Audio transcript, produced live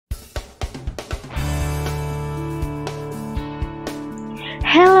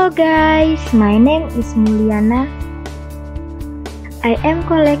Hello guys, my name is Muliyana. I am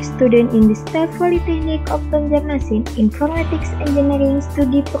college student in the State Polytechnic of Banjarmasin Informatics Engineering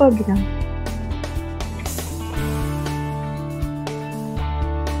Study Program.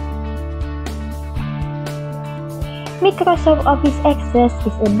 Microsoft Office Access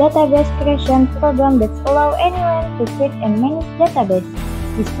is a database creation program that allows anyone to create and manage database.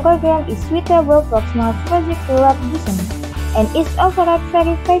 This program is suitable for small projects without users and is offered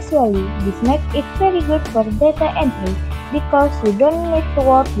very visually. This makes it very good for data entry because you don't need to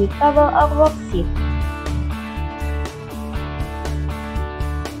work with table or worksheet.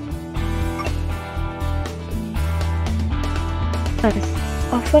 First,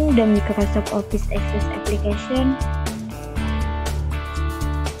 open the Microsoft Office Access application.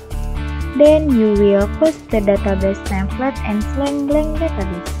 Then you will push the database template and select blank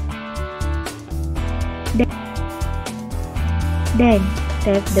database. Then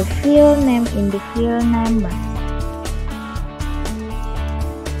type the field name in the field name box.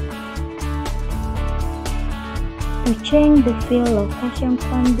 To change the field location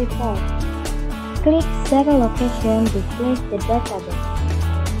from default, click Set Location to place the database.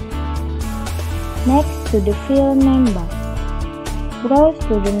 Next to the field name box, browse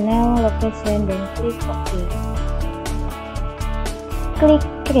to the name location, then click OK. Click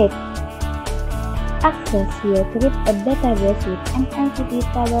Create. Access will create a database with an entity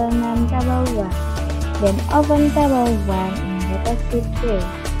table name table 1. Then open table 1 in datasheet view.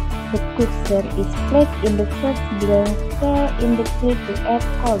 The cursor is placed in the first blank cell in the Click to Add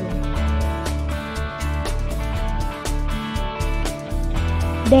column.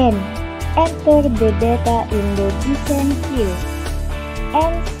 Then enter the data in the Design view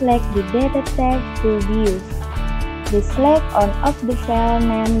and select the Data tab to view. The select on of the file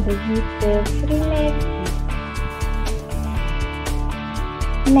name with the primary key.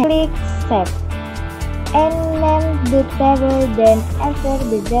 Next, click Save and name the table, then enter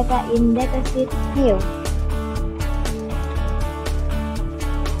the data in datasheet view.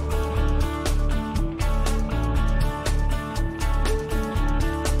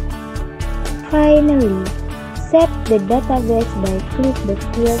 Finally, save the database by click the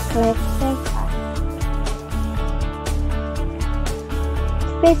field select Save As.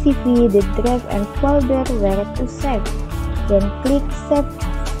 Specify the drive and folder where to save, then click Save As.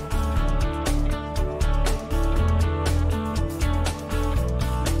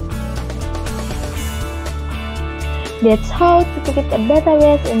 That's how to create a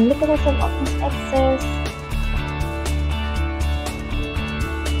database in Microsoft Office Access.